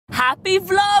Happy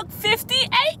vlog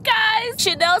 58, guys.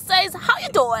 Chanel says, how you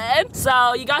doing?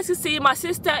 So you guys can see my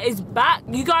sister is back.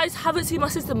 You guys haven't seen my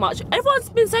sister much. Everyone's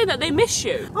been saying that they miss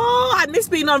you. Oh, I miss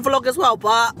being on vlog as well,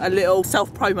 but a little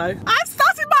self-promo. I've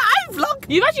started my own vlog.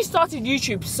 You've actually started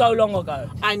YouTube so long ago.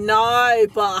 I know,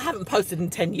 but I haven't posted in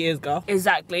 10 years, girl.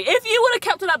 Exactly. If you would have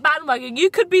kept on that bandwagon,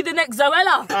 you could be the next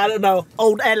Zoeva. I don't know,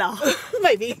 old Ella,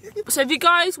 maybe. So if you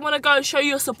guys want to go show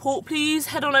your support, please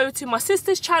head on over to my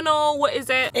sister's channel. What is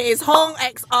it? It is Huong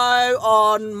XO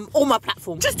on all my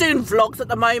platforms. Just doing vlogs at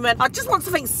the moment. I just want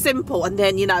something simple, and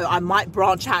then, you know, I might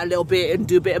branch out a little bit and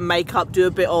do a bit of makeup, do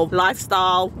a bit of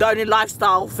lifestyle. The only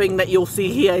lifestyle thing that you'll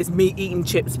see here is me eating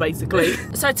chips, basically.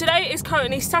 So today is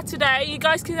currently Saturday. You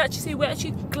guys can actually see we're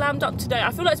actually glammed up today.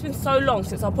 I feel like it's been so long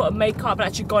since I put on makeup and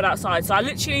actually gone outside. So I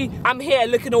literally am here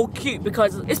looking all cute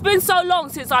because it's been so long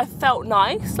since I felt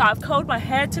nice. So I've curled my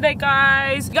hair today,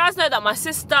 guys. You guys know that my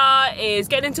sister is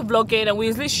getting into vlogging, and we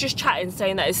was literally just chatting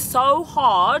saying that it's so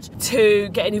hard to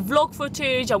get any vlog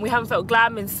footage and we haven't felt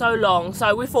glam in so long.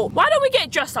 So we thought, why don't we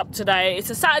get dressed up today? It's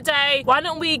a Saturday. Why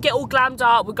don't we get all glammed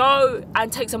up? We go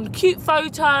and take some cute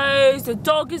photos. The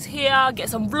dog is here. Get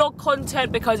some vlog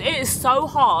content, because it is so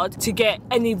hard to get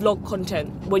any vlog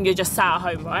content when you're just sat at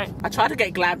home, right? I tried to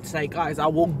get glam today, guys. I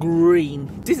wore green.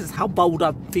 This is how bold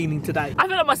I'm feeling today. I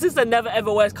feel like my sister never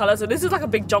ever wears colour, so this is like a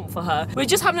big jump for her. We're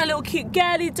just having a little cute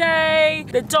girly day.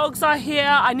 The dogs are here.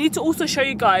 I need to also show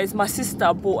you guys, my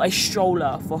sister bought a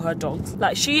stroller for her dogs.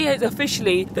 Like, she is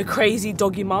officially the crazy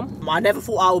doggy mum. I never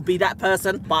thought I would be that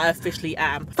person, but I officially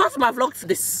am. Starting my vlogs for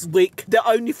this week, the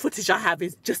only footage I have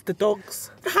is just the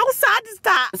dogs. How sad is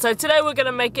that? So today we're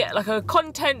gonna make it like a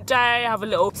content day, have a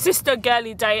little sister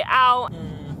girly day out.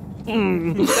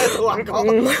 That's all I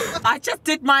got. I just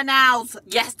did my nails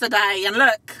yesterday, and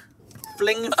look,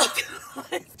 flinging.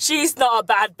 She's not a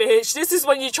bad bitch. This is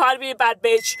when you try to be a bad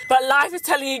bitch, but life is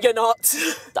telling you you're not.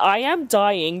 I am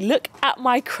dying. Look at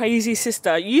my crazy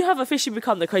sister. You have officially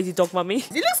become the crazy dog mummy.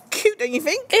 It looks cute, don't you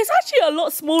think? It's actually a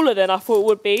lot smaller than I thought it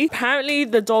would be. Apparently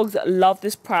the dogs love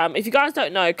this pram. If you guys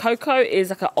don't know, Coco is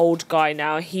like an old guy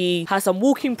now. He has some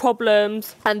walking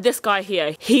problems, and this guy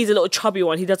here, he's a little chubby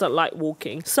one. He doesn't like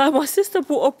walking. So my sister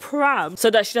bought a pram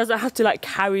so that she doesn't have to like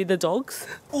carry the dogs.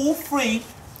 All three.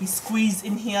 He squeezed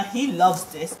in here. He loves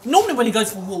this. Normally when he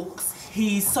goes for walks,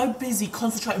 he's so busy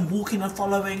concentrating, walking and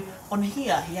following. On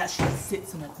here, he actually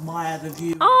sits and admires the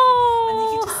view. Oh. And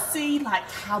you can just see like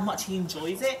how much he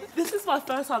enjoys it. This is my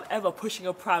first time ever pushing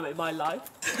a pram in my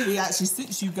life. He actually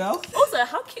sits you, girl. Also,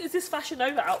 how cute is this Fashion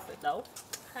Nova outfit though?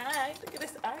 Hey, look at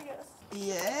this Angus.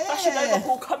 Yeah. Fashion Nova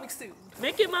haul coming soon.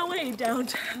 Making my way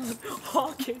downtown,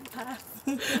 walking past,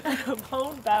 and I'm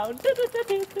homebound.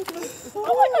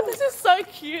 Oh my god, this is so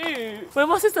cute. When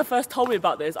my sister first told me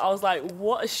about this, I was like,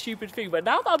 what a stupid thing. But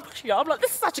now that I'm pushing it, I'm like,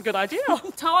 this is such a good idea.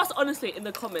 Tell us honestly in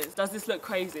the comments, does this look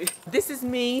crazy? This is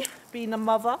me being a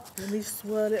mother. Let me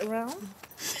swirl it around.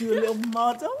 Do a little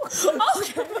model.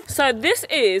 Okay. So this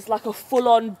is like a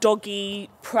full-on doggy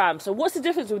pram. So what's the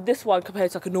difference with this one compared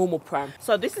to like a normal pram?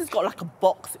 So this has got like a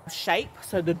box shape,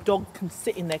 so the dog can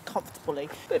sit in there comfortably.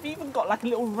 They've even got like a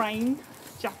little rain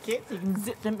jacket, so you can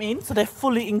zip them in, so they're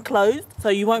fully enclosed, so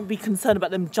you won't be concerned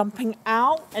about them jumping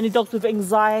out. Any dogs with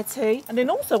anxiety. And then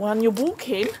also when you're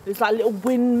walking, there's like little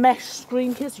wind mesh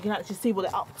screen here, so you can actually see what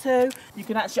they're up to. You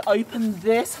can actually open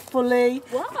this fully.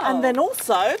 Wow. And then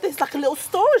also there's like a little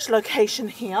storage location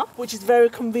here, which is very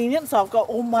convenient. So I've got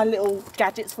all my little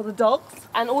gadgets for the dogs.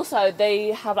 And also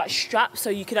they have like straps, so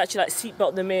you can actually like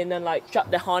seatbelt them in and like strap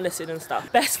their harness in and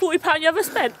stuff. Best £40 you ever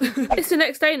spent. It's the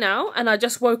next day now, and I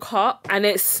just woke up and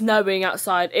it's snowing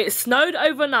outside. It snowed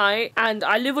overnight, and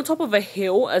I live on top of a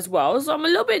hill as well, so I'm a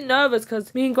little bit nervous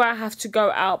because me and Grant have to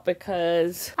go out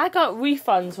because I got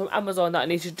refunds from Amazon that I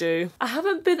need to do. I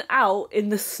haven't been out in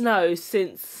the snow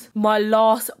since my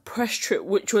last press trip,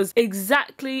 which was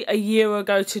exactly a year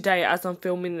ago today as I'm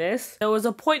filming this. There was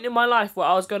a point in my life where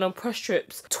I was going on press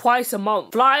trips twice a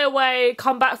month. Fly away,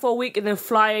 come back for a week, and then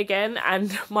fly again,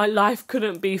 and my life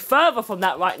couldn't be further from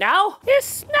that right now.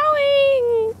 It's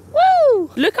snowing! Woo!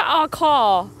 Look at our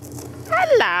car.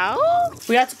 Hello.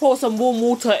 We had to pour some warm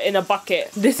water in a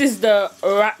bucket. This is the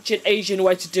ratchet Asian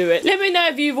way to do it. Let me know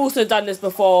if you've also done this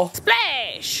before.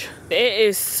 Splash! It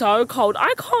is so cold.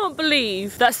 I can't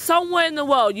believe that somewhere in the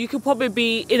world you could probably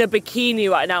be in a bikini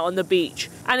right now on the beach.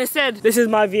 And it said, this is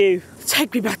my view.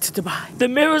 Take me back to Dubai. The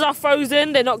mirrors are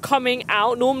frozen, they're not coming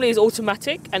out. Normally it's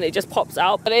automatic and it just pops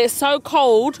out. But it's so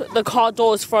cold, the car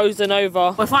door is frozen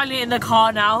over. We're finally in the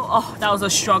car now. Oh, that was a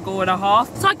struggle and a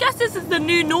half. So I guess this is the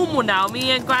new normal now.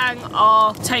 Me and Grang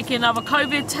are taking another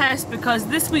COVID test because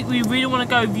this week we really want to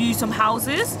go view some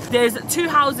houses. There's 2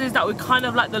 houses that we kind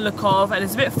of like the look of, and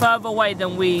it's a bit further away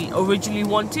than we originally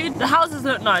wanted. The houses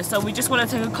look nice, so we just want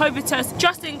to take a COVID test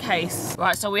just in case.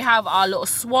 Right, so we have our little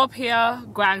swab here.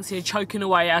 Grang's here choking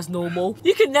away as normal.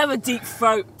 You can never deep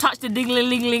throat. Touch the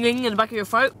ding-ling-ling-ling-ling in the back of your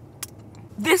throat.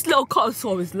 This little cotton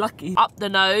swab is lucky. Up the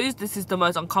nose, this is the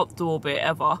most uncomfortable bit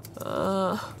ever.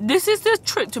 This is the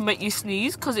trick to make you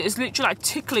sneeze because it is literally like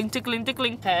tickling, tickling,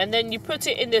 tickling. And then you put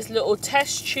it in this little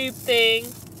test tube thing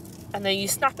and then you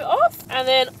snap it off and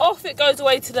then off it goes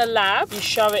away to the lab. You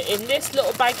shove it in this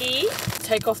little baggie,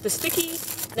 take off the sticky,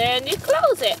 then you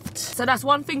close it. So that's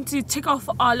one thing to tick off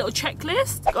our little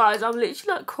checklist. Guys, I'm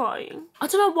literally like crying. I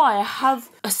don't know why I have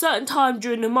a certain time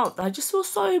during the month I just feel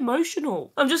so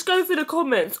emotional. I'm just going through the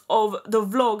comments of the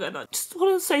vlog and I just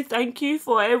want to say thank you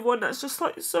for everyone that's just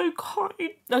like so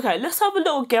kind. Okay, let's have a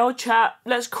little girl chat.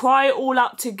 Let's cry it all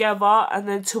out together and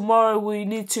then tomorrow we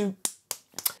need to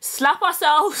slap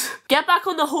ourselves, get back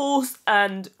on the horse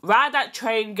and ride that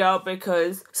train, girl,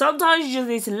 because sometimes you just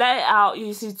need to let it out. You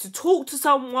just need to talk to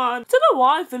someone. I don't know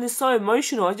why I feel so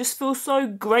emotional. I just feel so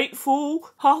grateful.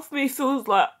 Half of me feels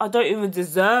like I don't even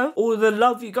deserve all the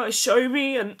love you guys show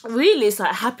me, and really it's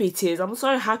like happy tears. I'm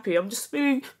so happy. I'm just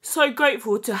feeling so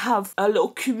grateful to have a little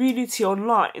community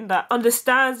online that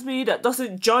understands me, that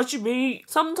doesn't judge me.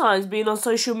 Sometimes being on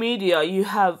social media, you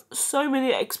have so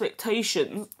many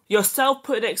expectations. Yourself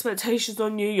putting expectations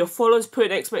on you, your followers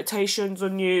putting expectations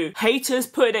on you, haters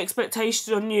putting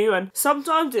expectations on you, and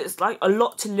sometimes it's like a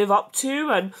lot to live up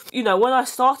to. And you know, when I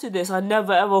started this, I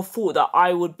never ever thought that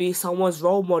I would be someone's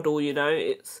role model, you know.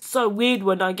 It's so weird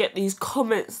when I get these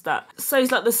comments that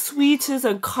says like the sweetest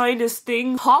and kindest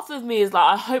thing. Half of me is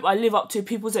like, I hope I live up to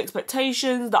people's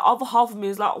expectations. The other half of me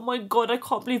is like, oh my god, I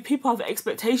can't believe people have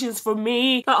expectations from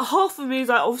me. Like half of me is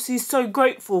like obviously so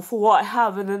grateful for what I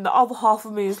have, and then the other half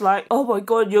of me is like, oh my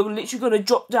god, you're literally gonna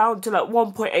drop down to like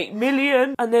 1.8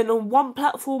 million, and then on one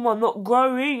platform I'm not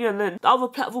growing, and then the other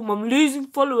platform I'm losing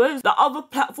followers, the other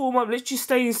platform I'm literally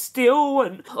staying still.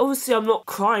 And obviously I'm not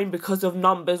crying because of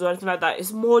numbers or anything like that.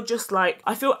 It's more just like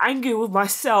I feel angry with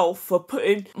myself for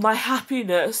putting my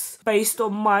happiness based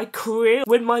on my career.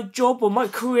 When my job or my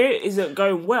career isn't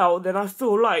going well, then I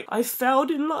feel like I failed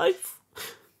in life.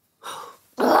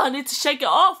 I need to shake it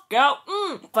off, girl.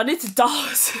 I need to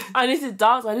dance. I need to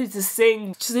dance. I need to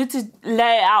sing. Just need to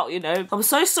let it out, you know. I'm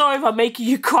so sorry if I'm making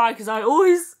you cry because I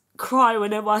always cry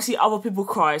whenever I see other people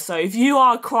cry. So if you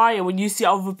are crying when you see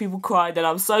other people cry, then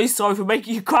I'm so sorry for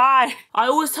making you cry. I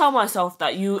always tell myself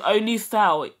that you only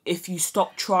fail if you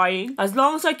stop trying. As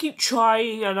long as I keep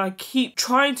trying and I keep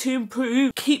trying to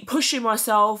improve, keep pushing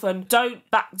myself and don't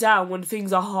back down when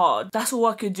things are hard, that's all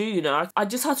I can do, you know. I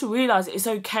just have to realise it's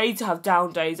okay to have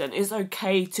down days and it's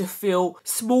okay to feel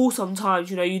small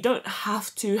sometimes, you know. You don't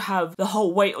have to have the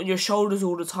whole weight on your shoulders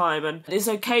all the time, and it's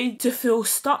okay to feel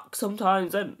stuck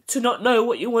sometimes and to not know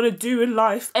what you want to do in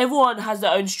life. Everyone has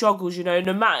their own struggles, you know,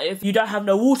 no matter if you don't have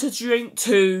no water to drink,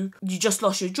 to you just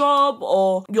lost your job,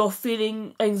 or you're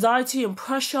feeling anxiety and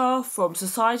pressure from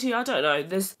society. I don't know,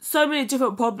 there's so many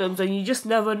different problems and you just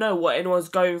never know what anyone's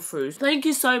going through. Thank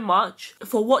you so much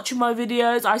for watching my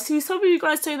videos. I see some of you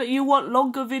guys saying that you want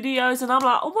longer videos, and I'm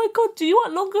like, oh my god, do you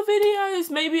want longer videos?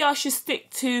 Maybe I should stick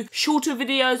to shorter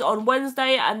videos on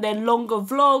Wednesday and then longer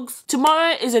vlogs.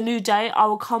 Tomorrow is a new day. I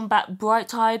will come back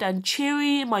bright-eyed and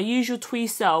cheery, my usual Thuy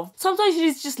self. Sometimes you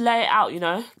need to just let it out, you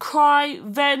know. Cry,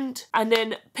 vent, and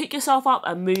then pick yourself up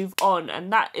and move on.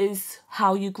 And that is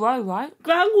how you grow, right?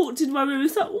 Gran walked into my room and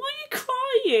was like, why are you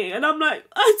crying? And I'm like,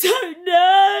 I don't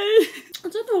know. I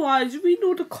don't know why. I was reading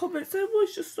all the comments.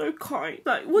 Everyone's just so kind.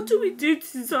 Like, what do we do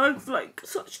to deserve like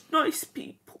such nice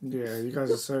people? Yeah, you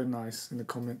guys are so nice in the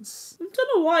comments. I don't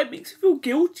know why it makes me feel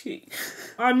guilty.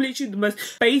 I'm literally the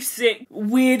most basic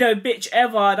weirdo bitch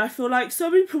ever, and I feel like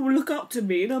so many people look up to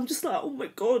me and I'm just like, oh my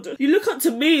god, you look up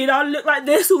to me and I look like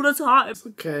this all the time. It's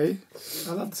okay.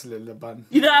 I love this little bun.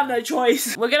 You don't have no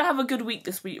choice. We're gonna have a good week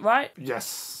this week, right?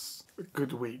 Yes. a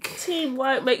good week.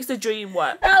 Teamwork makes the dream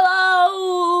work.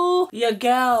 Hello! Your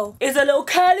girl is a little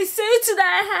curly suit today.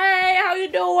 Hey, how you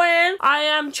doing? I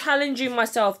am challenging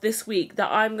myself this week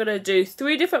that I'm gonna do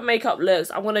 3 different makeup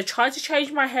looks. I'm gonna try to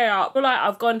change my hair up. I feel like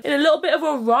I've gone in a little bit of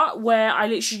a rut where I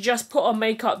literally just put on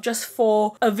makeup just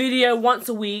for a video once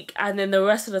a week, and then the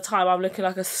rest of the time I'm looking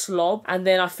like a slob, and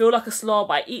then I feel like a slob,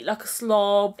 I eat like a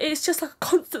slob. It's just like a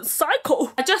constant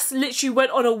cycle. I just literally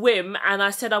went on a whim and I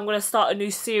said I'm gonna start a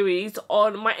new series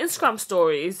on my Instagram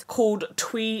stories called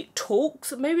Thuy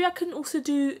Talks. Maybe I can also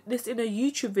do this in a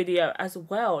YouTube video as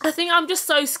well. I think I'm just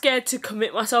so scared to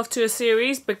commit myself to a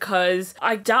series because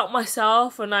I doubt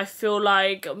myself, and I feel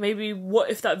like maybe what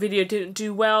if that video didn't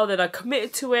do well, then I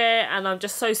committed to it, and I'm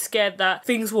just so scared that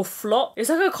things will flop. It's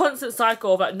like a constant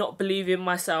cycle of like not believing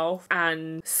myself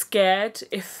and scared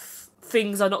if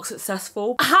things are not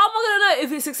successful. How am I gonna know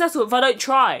if it's successful if I don't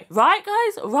try? Right,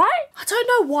 guys? Right? I don't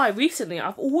know why recently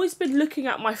I've always been looking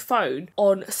at my phone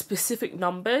on specific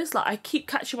numbers. Like I keep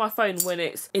catching my phone when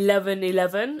it's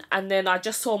 11:11, and then I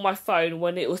just saw my phone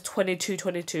when it was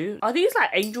 22:22. Are these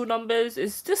like angel numbers?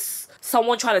 Is this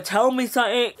someone trying to tell me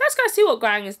something? Let's go see what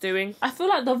Grang is doing. I feel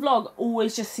like the vlog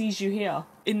always just sees you here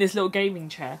in this little gaming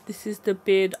chair. This is the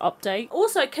beard update.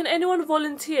 Also, can anyone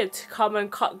volunteer to come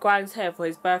and cut Grang's hair for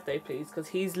his birthday, please? Because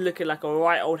he's looking like a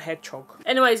right old hedgehog.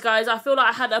 Anyways, guys, I feel like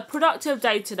I had a productive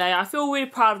day today. I feel really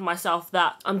proud of myself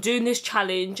that I'm doing this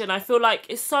challenge, and I feel like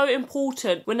it's so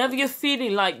important whenever you're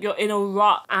feeling like you're in a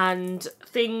rut and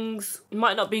things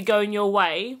might not be going your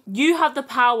way, you have the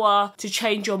power to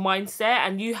change your mindset,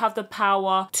 and you have the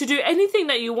power to do anything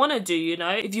that you want to do, you know?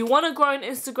 If you want to grow on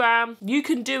Instagram, you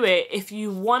can do it. If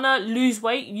you want to lose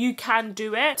weight, you can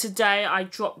do it. Today I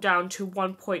dropped down to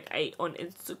 1.8 on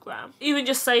Instagram. Even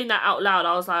just saying that out loud,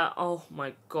 I was like, oh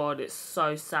my god, it's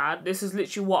so sad. This is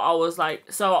literally what I was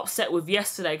like so upset with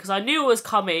yesterday, because I knew it was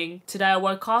coming. Today I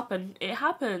woke up and it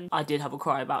happened. I did have a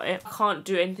cry about it. I can't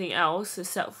do anything else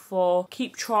except for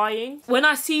keep trying. When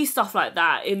I see stuff like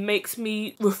that, it makes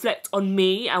me reflect on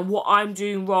me and what I'm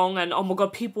doing wrong, and oh my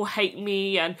god, people hate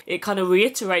me, and it kind of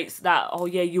reiterates that, oh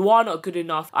yeah, you are not good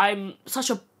enough. I'm such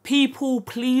a people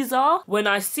pleaser. When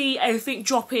I see everything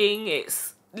dropping,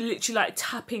 it's literally like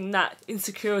tapping that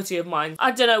insecurity of mine.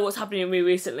 I don't know what's happening with me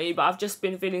recently, but I've just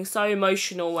been feeling so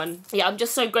emotional, and yeah, I'm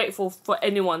just so grateful for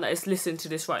anyone that is listening to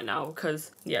this right now,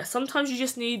 because yeah, sometimes you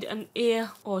just need an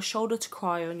ear or a shoulder to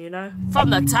cry on, you know? From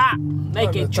the top,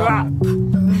 make it drop.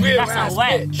 That's a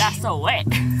wet, that's a wet.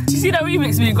 You see that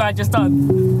remix me and Grant just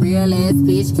done? Real ass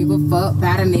bitch, give a fuck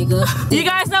about a nigga. You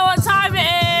guys know what time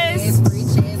it is?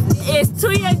 It's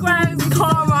Thuy and Grant's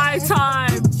car ride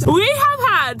time. We have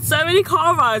had so many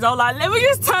car rides. I'm like, let me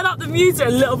just turn up the music a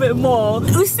little bit more.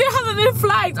 We still haven't been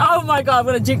flagged. Oh my god, I'm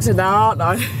gonna jinx it now, aren't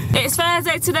I? It's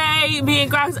Thursday today. Me and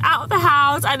Grant's out of the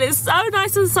house, and it's so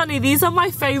nice and sunny. These are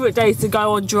my favourite days to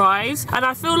go on drives, and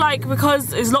I feel like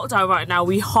because it's lockdown right now,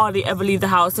 we hardly ever leave the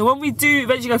house. So when we do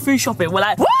eventually go food shopping, we're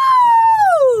like, woo!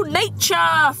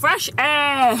 Nature, fresh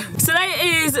air.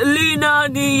 Today is Lunar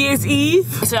New Year's Eve,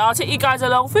 so I'll take you guys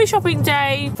along food shopping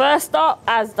day. First up,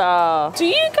 Asda. Do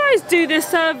you guys do this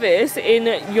service in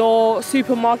your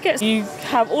supermarkets? You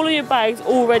have all of your bags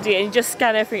all ready and you just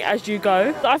scan everything as you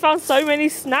go. I found so many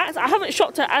snacks. I haven't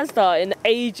shopped at Asda in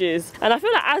ages, and I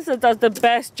feel like Asda does the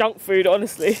best junk food,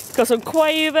 honestly. Got some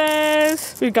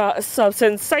Quavers, we got some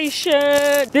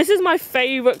Sensation. This is my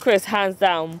favourite crisp, hands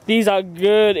down. These are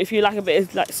good if you like a bit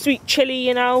of like sweet chili,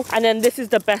 you know. And then this is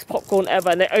the best popcorn ever,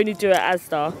 and they only do it at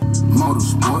Asda.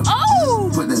 Oh!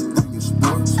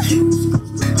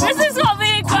 This is what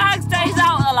me and Grant's days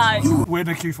out are like. We're in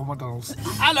the queue for McDonald's.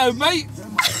 Hello, mate.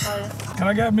 Can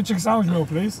I get a McChicken sandwich meal,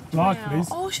 please? Large, please.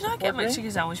 Oh, should I get my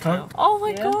chicken sandwich meal? Oh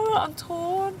my god, I'm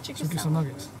torn. Chicken Get some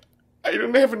nuggets. I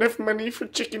don't have enough money for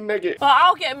chicken nugget. Well,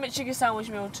 I'll get a chicken sandwich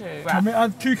meal too. Can we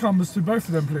add cucumbers to both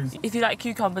of them, please? If you like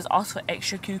cucumbers, ask for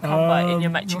extra cucumber in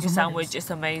your chicken sandwich. It's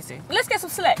amazing. Let's get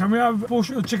some select. Can we have a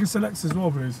portion of chicken selects as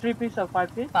well, please? 3 pieces or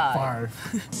 5 pieces? 5.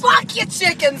 Fuck your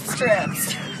chicken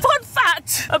strips. Fun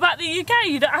fact about the UK,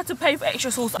 you don't have to pay for extra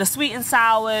sauce. The sweet and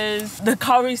sours, the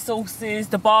curry sauces,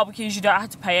 the barbecues, you don't have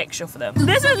to pay extra for them.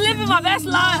 This is living my best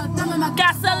life.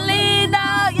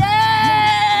 Gasolina,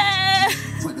 yeah!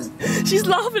 She's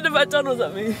laughing at McDonald's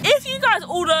at me. If you guys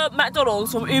order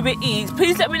McDonald's from Uber Eats,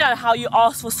 please let me know how you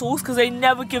ask for sauce, because they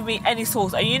never give me any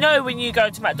sauce. And you know when you go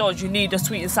to McDonald's, you need a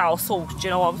sweet and sour sauce. Do you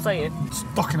know what I'm saying?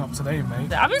 Stocking up today,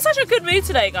 mate. I'm in such a good mood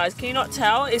today, guys. Can you not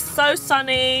tell? It's so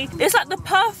sunny. It's like the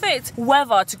perfect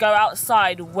weather to go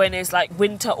outside when it's like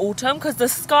winter, autumn, because the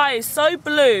sky is so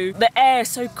blue, the air is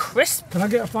so crisp. Can I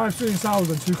get 5 sweet and sours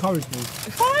and 2 curries, please?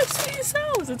 5 sweet and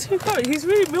sours and 2 curries. He's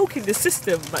really milking the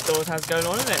system McDonald's has going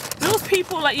on, isn't it? Those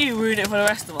people like you ruin it for the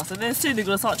rest of us, and then soon they're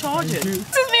gonna start charging. This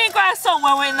is me and Gra's song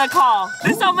when we're in the car.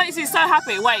 This song makes me so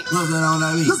happy. Wait.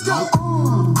 Let's go.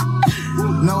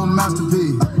 No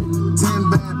masterpiece. 10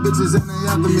 bad bitches and they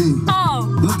after me. Oh.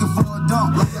 Looking for a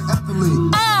dump like an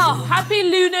athlete. Oh, happy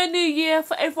Lunar New Year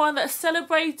for everyone that's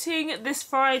celebrating this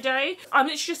Friday. I'm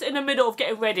literally just in the middle of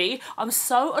getting ready. I'm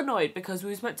so annoyed because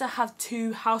we was meant to have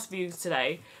 2 house views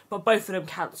today, but both of them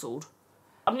cancelled.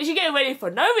 I'm literally getting ready for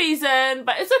no reason,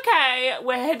 but it's okay.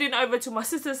 We're heading over to my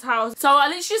sister's house. So I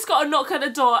literally just got a knock at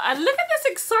the door, and look at this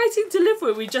exciting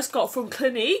delivery we just got from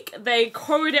Clinique. They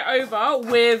couriered it over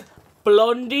with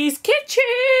Blondie's Kitchen.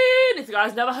 If you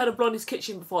guys never heard of Blondie's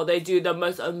Kitchen before, they do the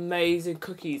most amazing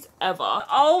cookies ever.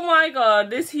 Oh my god,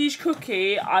 this huge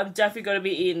cookie. I'm definitely going to be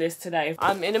eating this today.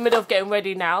 I'm in the middle of getting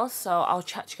ready now, so I'll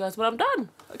chat to you guys when I'm done.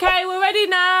 Okay, we're ready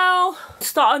now.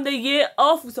 Starting the year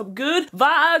off with some good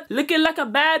vibes. Looking like a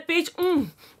bad bitch.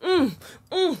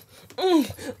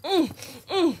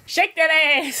 Shake that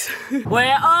ass.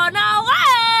 We're on our way.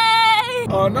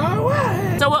 On our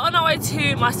way. So we're on our way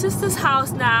to my sister's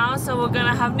house now. So we're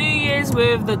gonna have New Year's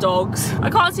with the dogs. I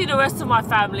can't see the rest of my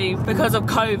family because of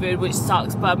COVID, which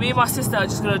sucks. But me and my sister are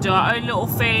just gonna do our own little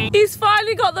thing. He's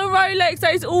finally got the Rolex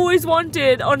that he's always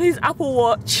wanted on his Apple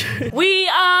Watch. We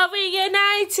are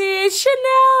reunited,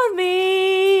 Chanel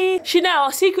me.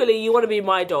 Chanel, secretly you want to be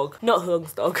my dog, not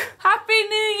Huong's dog. Happy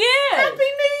New Year! Happy New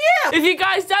Year! If you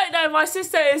guys don't know, my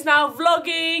sister is now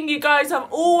vlogging. You guys have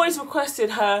always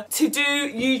requested her to do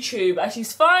YouTube, and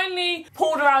she's finally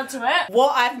pulled around to it.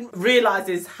 What I've realised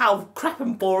is how crap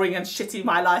and boring and shitty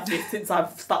my life is since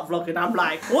I've started vlogging. I'm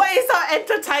like, what is so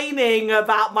entertaining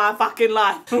about my fucking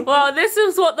life? Well, this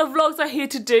is what the vlogs are here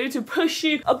to do, to push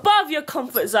you above your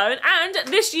comfort zone. And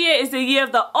this year is the year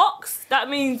of the ox. That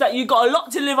means that you got a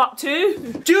lot to live up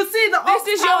to. Do you see the ox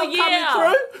This is your year.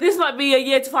 coming through? This might be a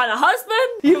year to find a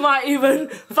husband. You might even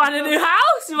find a new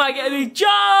house. You might get a new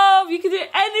job. You can do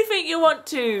anything you want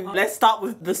to. Let's start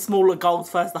with the smaller goals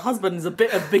first. The husband is a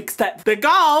big step. The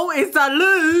goal is to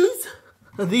lose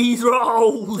these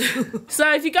roles.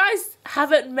 So if you guys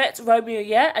haven't met Romeo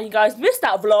yet and you guys missed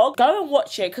that vlog, go and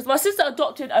watch it, because my sister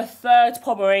adopted a 3rd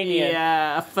Pomeranian.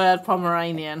 Yeah, a 3rd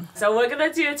Pomeranian. So we're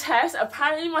gonna do a test.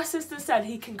 Apparently my sister said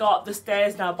he can go up the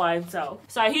stairs now by himself.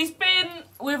 So he's been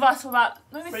with us for about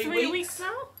maybe 3 weeks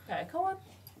now. Okay, come on.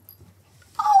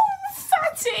 Oh,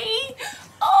 fatty!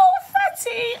 Oh,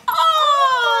 fatty!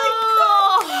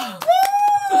 Oh!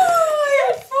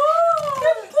 Good boy!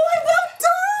 Good boy, well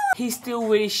done! He's still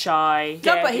really shy.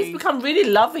 Yeah, but he's become really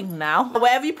loving now.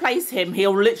 Wherever you place him,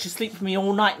 he'll literally sleep with me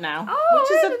all night now. Oh,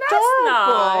 which is really? adorable.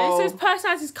 That's nice. So his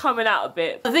personality's coming out a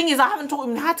bit. The thing is, I haven't taught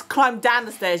him how to climb down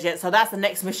the stairs yet, so that's the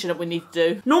next mission that we need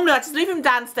to do. Normally, I just leave him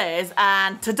downstairs,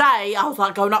 and today I was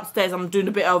like going upstairs. I'm doing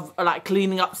a bit of like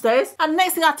cleaning upstairs, and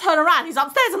next thing I turn around, he's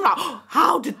upstairs. I'm like, oh,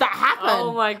 how did that happen?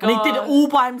 Oh my god! And he did it all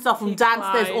by himself from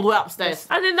downstairs cried. all the way upstairs.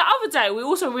 And then the other day, we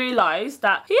also realised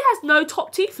that he has no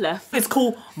top teeth left. It's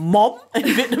called mom in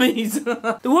Vietnamese.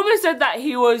 The woman said that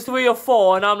he was 3 or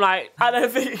 4, and I'm like, I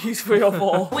don't think he's 3 or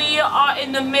 4. We are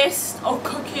in the midst of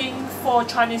cooking for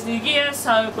Chinese New Year,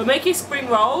 so we're making spring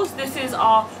rolls. This is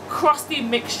our crusty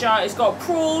mixture. It's got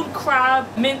prawn,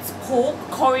 crab, minced pork,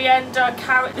 coriander,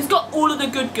 carrot. It's got all of the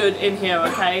good in here,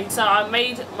 okay? So I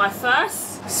made my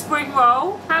first spring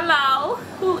roll. Hello,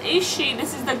 who is she?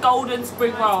 This is the golden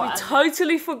spring roll. We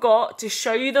totally forgot to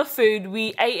show you the food.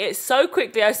 We ate it so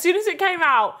quickly. As soon as it came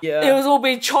out, it was all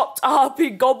being chopped up,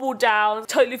 being gobbled down.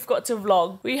 Totally forgot to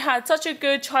vlog. We had such a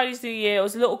good Chinese New Year. It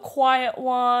was a little quiet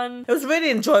one. It was really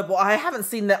enjoyable. I haven't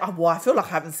seen that. Well, I feel like I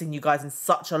haven't seen you guys in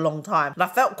such a long time, and I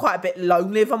felt quite a bit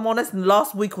lonely, if I'm honest. In the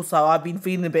last week or so, I've been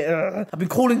feeling a bit. I've been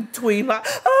calling Thuy like,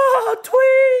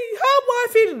 Thuy, how am I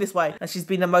feeling this way? And she's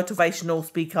been a motivational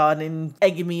speaker and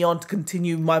egging me on to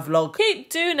continue my vlog. Keep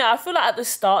doing it. I feel like at the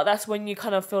start, that's when you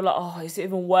kind of feel like, oh, is it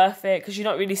even worth it? Because you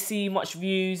don't really see much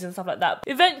views and stuff like that.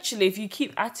 Eventually, if you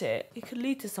keep at it, it could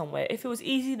lead to somewhere. If it was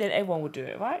easy, then everyone would do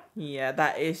it, right? Yeah,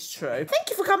 that is true. Thank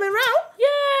you for coming round.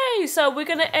 Yay! Okay, so we're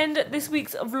gonna end this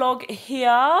week's vlog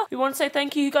here. We want to say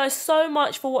thank you guys so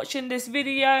much for watching this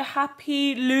video.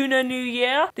 Happy Lunar New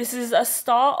Year. This is a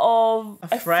start of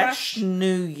a fresh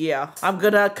new year. I'm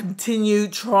gonna continue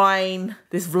trying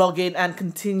this vlogging and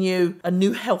continue a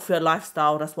new healthier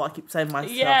lifestyle. That's what I keep saying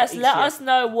myself. Yes, let us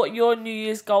know what your New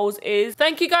Year's goals is.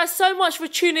 Thank you guys so much for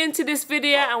tuning into this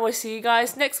video, and we'll see you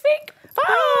guys next week.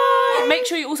 Bye! Make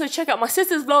sure you also check out my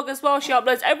sister's vlog as well. She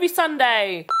uploads every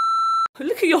Sunday.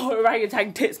 Look at your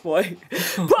orangutan tits, boy.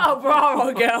 Put a bra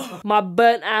on, girl. My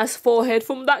burnt ass forehead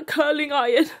from that curling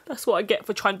iron. That's what I get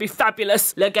for trying to be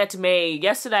fabulous. Look at me.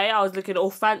 Yesterday I was looking all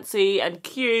fancy and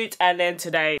cute, and then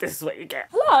today this is what you get.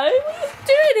 Hello, what are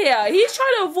you doing here? He's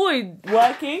trying to avoid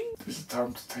working. This is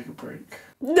time to take a break.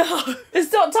 No,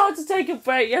 it's not time to take a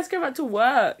break. You have to go back to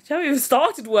work. You haven't even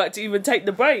started work to even take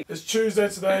the break. It's Tuesday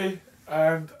today,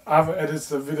 and I haven't edited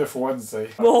the video for Wednesday.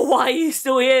 Well, why are you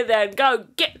still here then? Go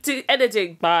get to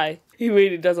editing. Bye. He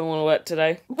really doesn't want to work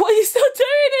today. What are you still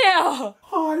doing here?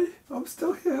 Hi, I'm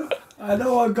still here. I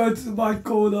know I'll go to my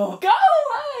corner. Go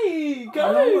away. Go.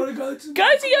 I don't want to go to.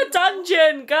 Go to your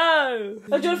dungeon. Go. Do you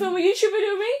want to film a YouTube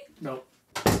video with me? No.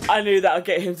 I knew that would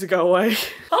get him to go away.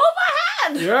 Hold my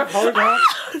hand. Yeah, hold on.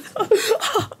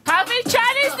 Happy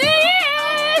Chinese New Year.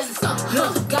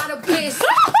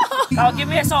 Oh, give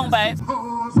me a song, babe.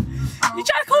 You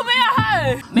trying to call me a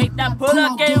hoe? Make that pull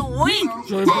up get weak.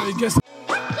 Sorry, but I guess.